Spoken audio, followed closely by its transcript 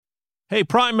Hey,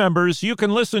 Prime members, you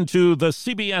can listen to the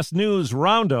CBS News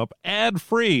Roundup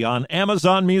ad-free on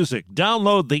Amazon Music.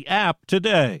 Download the app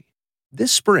today.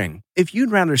 This spring, if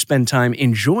you'd rather spend time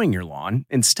enjoying your lawn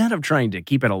instead of trying to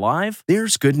keep it alive,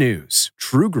 there's good news.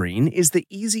 TruGreen is the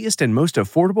easiest and most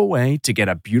affordable way to get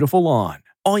a beautiful lawn.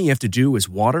 All you have to do is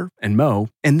water and mow,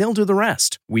 and they'll do the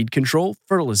rest. Weed control,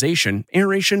 fertilization,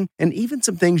 aeration, and even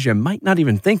some things you might not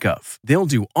even think of. They'll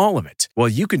do all of it, while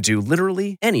you can do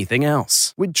literally anything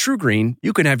else. With TruGreen,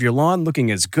 you can have your lawn looking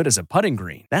as good as a putting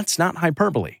green. That's not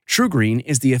hyperbole. TruGreen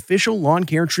is the official lawn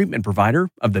care treatment provider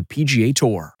of the PGA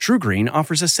Tour. TruGreen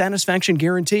offers a satisfaction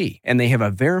guarantee, and they have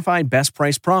a verified best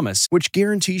price promise, which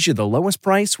guarantees you the lowest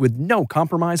price with no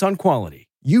compromise on quality.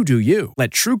 You do you. Let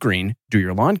TruGreen do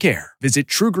your lawn care. Visit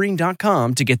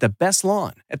TruGreen.com to get the best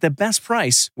lawn at the best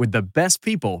price with the best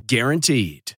people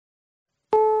guaranteed.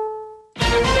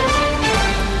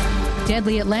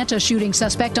 Deadly Atlanta shooting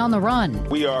suspect on the run.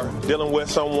 We are dealing with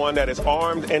someone that is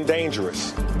armed and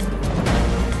dangerous.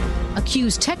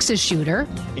 Accused Texas shooter.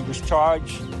 He was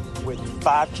charged with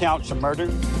 5 counts of murder.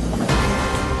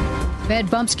 Fed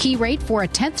bumps key rate for a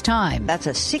 10th time. That's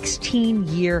a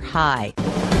 16-year high.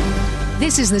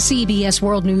 This is the CBS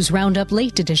World News Roundup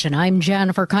Late Edition. I'm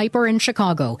Jennifer Kuiper in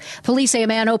Chicago. Police say a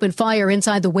man opened fire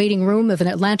inside the waiting room of an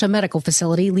Atlanta medical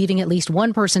facility, leaving at least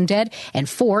 1 person dead and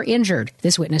 4 injured.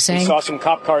 This witness saying, "We saw some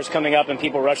cop cars coming up and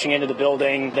people rushing into the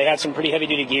building. They had some pretty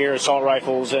heavy-duty gear, assault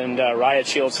rifles and riot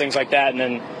shields, things like that. And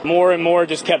then more and more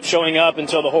just kept showing up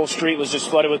until the whole street was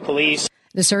just flooded with police."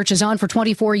 The search is on for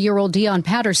 24-year-old Dion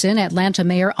Patterson. Atlanta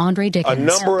Mayor Andre Dickens. A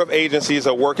number of agencies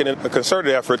are working in a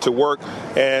concerted effort to work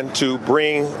and to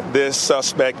bring this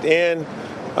suspect in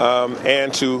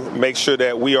and to make sure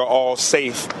that we are all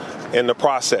safe in the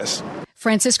process.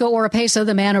 Francisco Oropesa,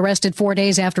 the man arrested 4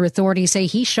 days after authorities say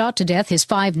he shot to death his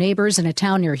 5 neighbors in a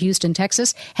town near Houston,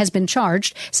 Texas, has been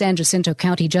charged. San Jacinto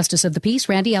County Justice of the Peace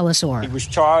Randy Ellisor. He was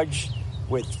charged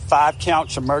with 5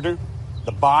 counts of murder.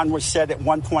 The bond was set at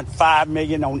 $1.5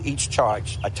 million on each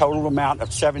charge, a total amount of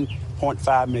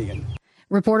 $7.5 million.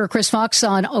 Reporter Chris Fox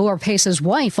on Oropesa's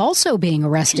wife also being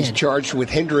arrested. She's charged with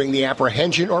hindering the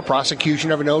apprehension or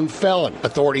prosecution of a known felon.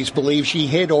 Authorities believe she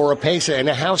hid Oropesa in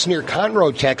a house near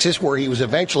Conroe, Texas, where he was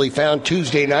eventually found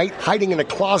Tuesday night hiding in a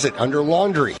closet under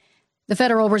laundry. The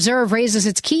Federal Reserve raises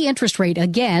its key interest rate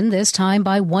again, this time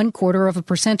by 1/4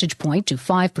 percentage point to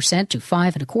 5% to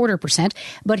 5.25%,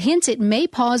 but hints it may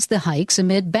pause the hikes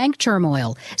amid bank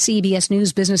turmoil. CBS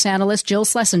News business analyst Jill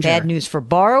Schlesinger. Bad news for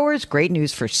borrowers, great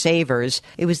news for savers.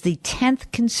 It was the 10th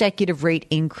consecutive rate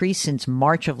increase since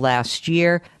March of last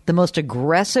year, the most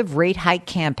aggressive rate hike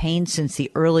campaign since the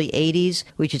early 80s,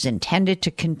 which is intended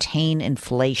to contain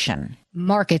inflation.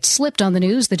 Markets slipped on the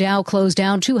news. The Dow closed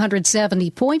down 270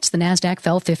 points. The Nasdaq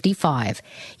fell 55.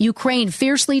 Ukraine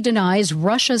fiercely denies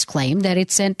Russia's claim that it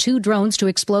sent 2 drones to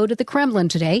explode at the Kremlin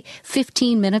today,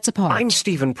 15 minutes apart. I'm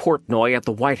Stephen Portnoy at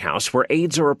the White House, where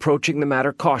aides are approaching the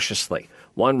matter cautiously.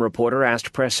 One reporter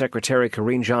asked Press Secretary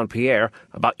Karine Jean-Pierre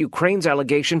about Ukraine's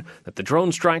allegation that the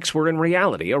drone strikes were in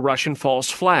reality a Russian false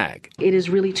flag. It is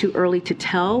really too early to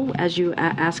tell, as you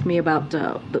ask me about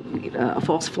a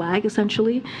false flag,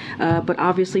 essentially. But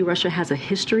obviously, Russia has a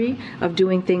history of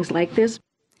doing things like this.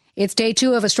 It's day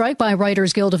 2 of a strike by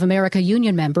Writers Guild of America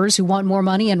union members who want more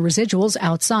money and residuals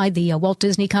outside the Walt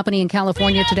Disney Company in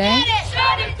California today.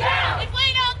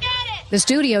 The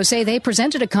studios say they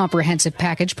presented a comprehensive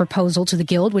package proposal to the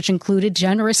Guild, which included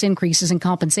generous increases in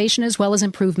compensation as well as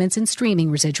improvements in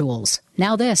streaming residuals.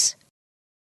 Now this.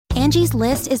 Angie's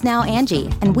List is now Angie,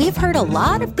 and we've heard a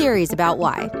lot of theories about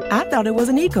why. I thought it was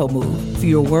an eco move.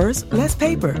 Fewer words, less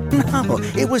paper. No,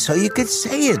 it was so you could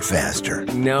say it faster.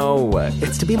 No,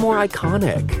 it's to be more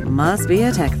iconic. Must be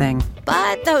a tech thing.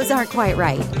 But those aren't quite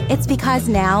right. It's because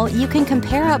now you can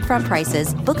compare upfront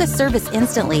prices, book a service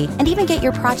instantly, and even get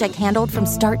your project handled from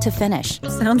start to finish.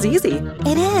 Sounds easy.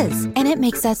 It is, and it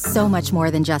makes us so much more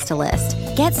than just a list.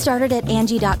 Get started at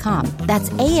Angie.com. That's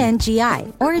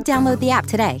ANGI, or download the app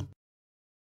today.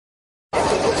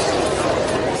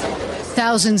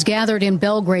 Thousands gathered in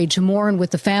Belgrade to mourn with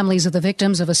the families of the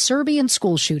victims of a Serbian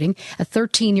school shooting. A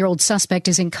 13-year-old suspect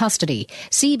is in custody.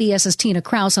 CBS's Tina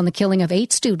Kraus on the killing of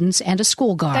 8 students and a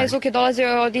school guard.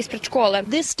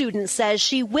 This student says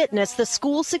she witnessed the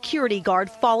school security guard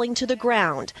falling to the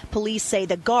ground. Police say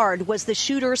the guard was the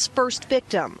shooter's first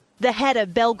victim. The head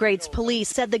of Belgrade's police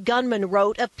said the gunman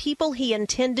wrote of people he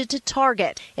intended to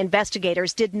target.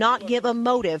 Investigators did not give a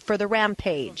motive for the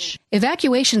rampage.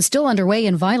 Evacuation still underway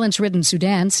in violence-ridden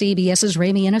Sudan. CBS's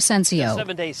Ramy Inocencio. A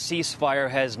 7-day ceasefire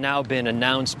has now been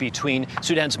announced between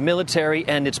Sudan's military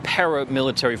and its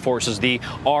paramilitary forces, the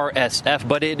RSF.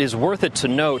 But it is worth it to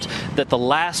note that the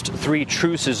last 3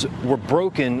 truces were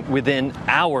broken within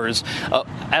hours.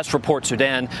 As for Port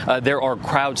Sudan, there are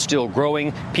crowds still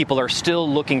growing. People are still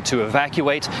looking to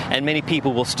evacuate, and many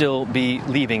people will still be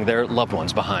leaving their loved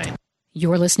ones behind.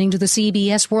 You're listening to the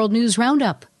CBS World News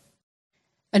Roundup.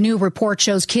 A new report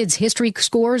shows kids' history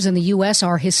scores in the U.S.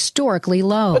 are historically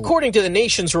low. According to the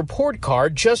nation's report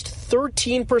card, just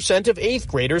 13% of 8th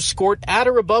graders scored at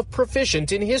or above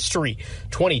proficient in history,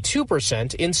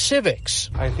 22% in civics.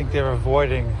 I think they're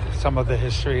avoiding some of the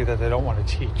history that they don't want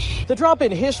to teach. The drop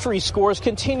in history scores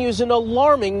continues an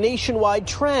alarming nationwide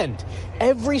trend.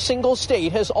 Every single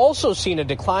state has also seen a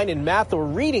decline in math or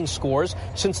reading scores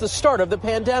since the start of the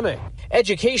pandemic.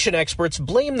 Education experts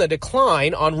blame the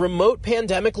decline on remote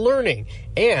pandemic learning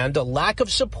and a lack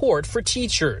of support for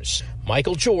teachers.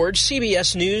 Michael George,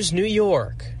 CBS News, New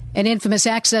York. An infamous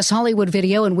Access Hollywood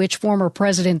video in which former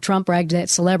President Trump bragged that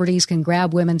celebrities can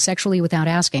grab women sexually without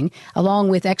asking, along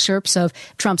with excerpts of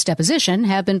Trump's deposition,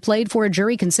 have been played for a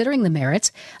jury considering the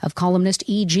merits of columnist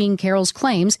E. Jean Carroll's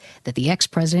claims that the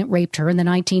ex-president raped her in the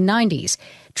 1990s.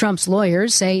 Trump's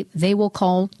lawyers say they will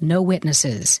call no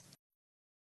witnesses.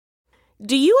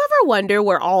 Do you ever wonder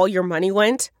where all your money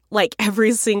went? Like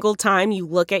every single time you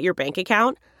look at your bank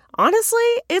account? Honestly,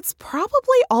 it's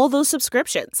probably all those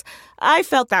subscriptions. I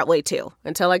felt that way too,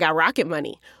 until I got Rocket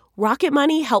Money. Rocket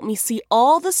Money helped me see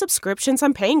all the subscriptions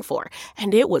I'm paying for,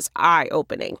 and it was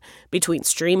eye-opening. Between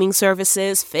streaming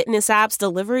services, fitness apps,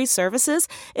 delivery services,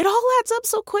 it all adds up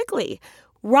so quickly.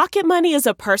 Rocket Money is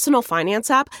a personal finance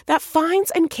app that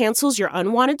finds and cancels your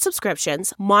unwanted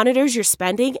subscriptions, monitors your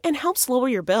spending, and helps lower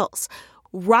your bills.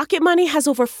 Rocket Money has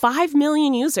over 5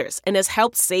 million users and has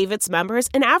helped save its members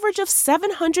an average of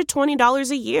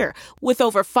 $720 a year, with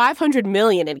over 500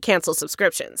 million in canceled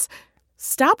subscriptions.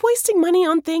 Stop wasting money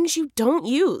on things you don't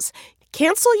use.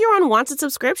 Cancel your unwanted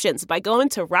subscriptions by going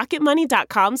to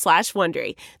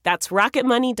rocketmoney.com/Wondery. That's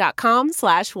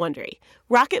rocketmoney.com/Wondery.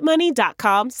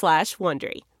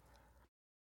 rocketmoney.com/Wondery.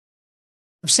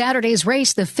 Saturday's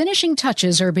race, the finishing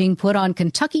touches are being put on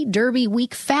Kentucky Derby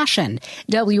Week fashion.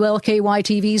 WLKY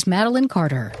TV's Madeline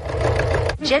Carter.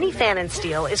 Jenny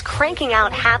Fannensteel is cranking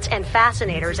out hats and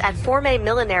fascinators at Forme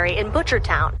Millinery in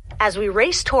Butchertown as we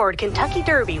race toward Kentucky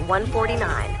Derby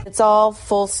 149. It's all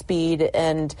full speed,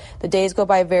 and the days go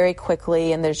by very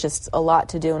quickly, and there's just a lot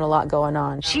to do and a lot going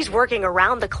on. She's working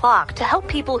around the clock to help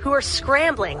people who are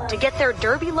scrambling to get their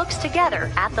Derby looks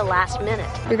together at the last minute.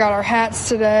 We got our hats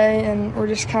today, and we're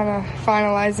just kind of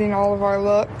finalizing all of our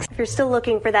looks. If you're still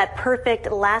looking for that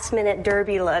perfect last-minute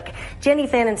Derby look, Jenny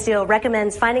Fannensteel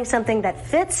recommends finding something that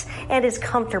fits and is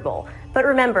comfortable. But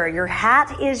remember, your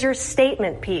hat is your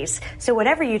statement piece, so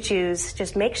whatever you choose,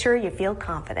 just make sure you feel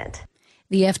confident.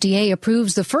 The FDA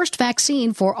approves the first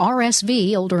vaccine for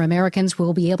RSV. Older Americans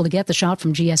will be able to get the shot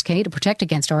from GSK to protect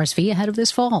against RSV ahead of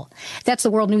this fall. That's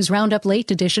the World News Roundup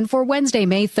Late Edition for Wednesday,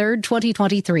 May 3rd,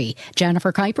 2023.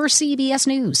 Jennifer Kuiper, CBS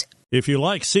News. If you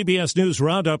like CBS News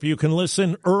Roundup, you can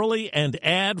listen early and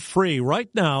ad-free right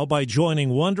now by joining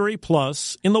Wondery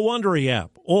Plus in the Wondery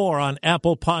app or on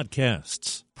Apple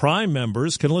Podcasts. Prime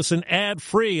members can listen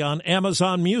ad-free on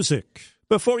Amazon Music.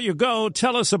 Before you go,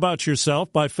 tell us about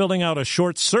yourself by filling out a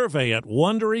short survey at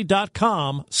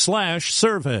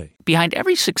Wondery.com/survey. Behind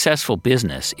every successful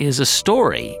business is a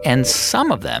story, and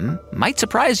some of them might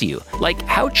surprise you. Like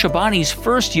how Chobani's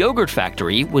first yogurt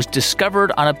factory was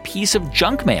discovered on a piece of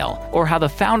junk mail, or how the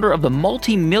founder of the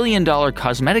multi-million-dollar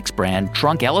cosmetics brand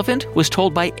Drunk Elephant was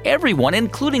told by everyone,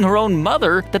 including her own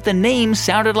mother, that the name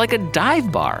sounded like a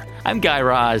dive bar. I'm Guy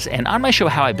Raz, and on my show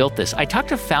How I Built This, I talk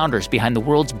to founders behind the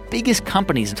world's biggest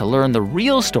companies to learn the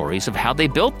real stories of how they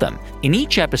built them. In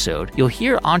each episode, you'll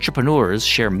hear entrepreneurs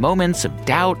share moments of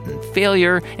doubt and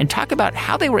failure and talk about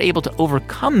how they were able to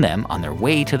overcome them on their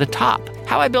way to the top.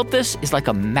 How I Built This is like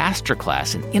a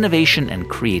masterclass in innovation and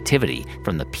creativity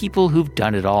from the people who've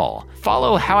done it all.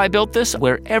 Follow How I Built This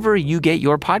wherever you get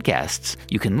your podcasts.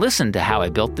 You can listen to How I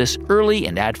Built This early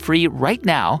and ad-free right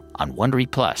now on Wondery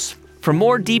Plus. For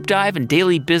more deep dive and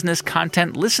daily business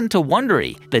content, listen to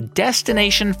Wondery, the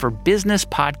destination for business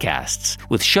podcasts.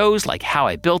 With shows like How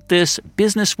I Built This,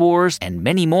 Business Wars, and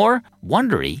many more,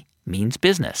 Wondery means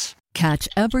business. Catch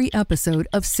every episode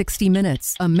of 60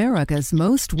 Minutes, America's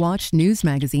most watched news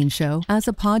magazine show, as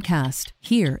a podcast.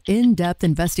 Hear in-depth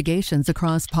investigations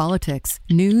across politics,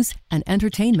 news, and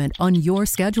entertainment on your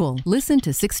schedule. Listen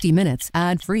to 60 Minutes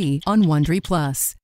ad-free on Wondery Plus.